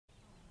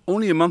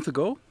Only a month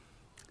ago,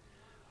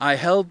 I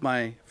held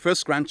my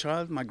first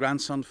grandchild, my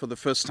grandson, for the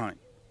first time.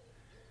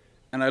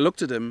 And I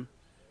looked at him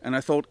and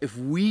I thought, if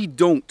we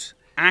don't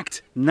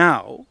act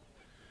now,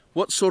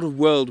 what sort of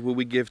world will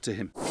we give to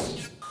him?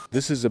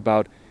 This is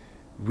about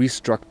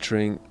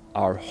restructuring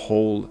our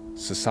whole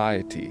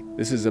society.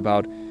 This is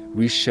about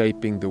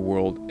reshaping the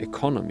world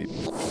economy.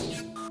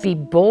 Be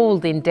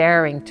bold in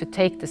daring to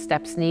take the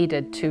steps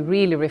needed to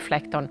really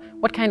reflect on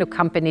what kind of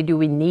company do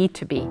we need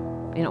to be?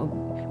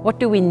 What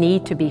do we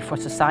need to be for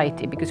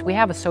society? Because we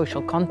have a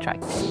social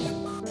contract.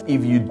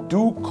 If you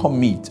do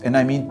commit, and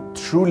I mean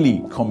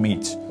truly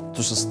commit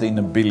to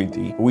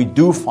sustainability, we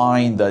do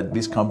find that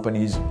these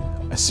companies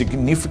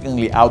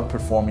significantly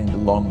outperform in the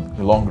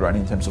long run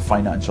in terms of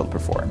financial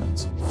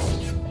performance.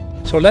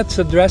 So let's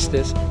address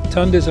this,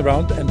 turn this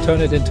around and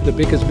turn it into the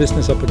biggest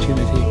business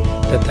opportunity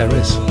that there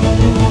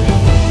is.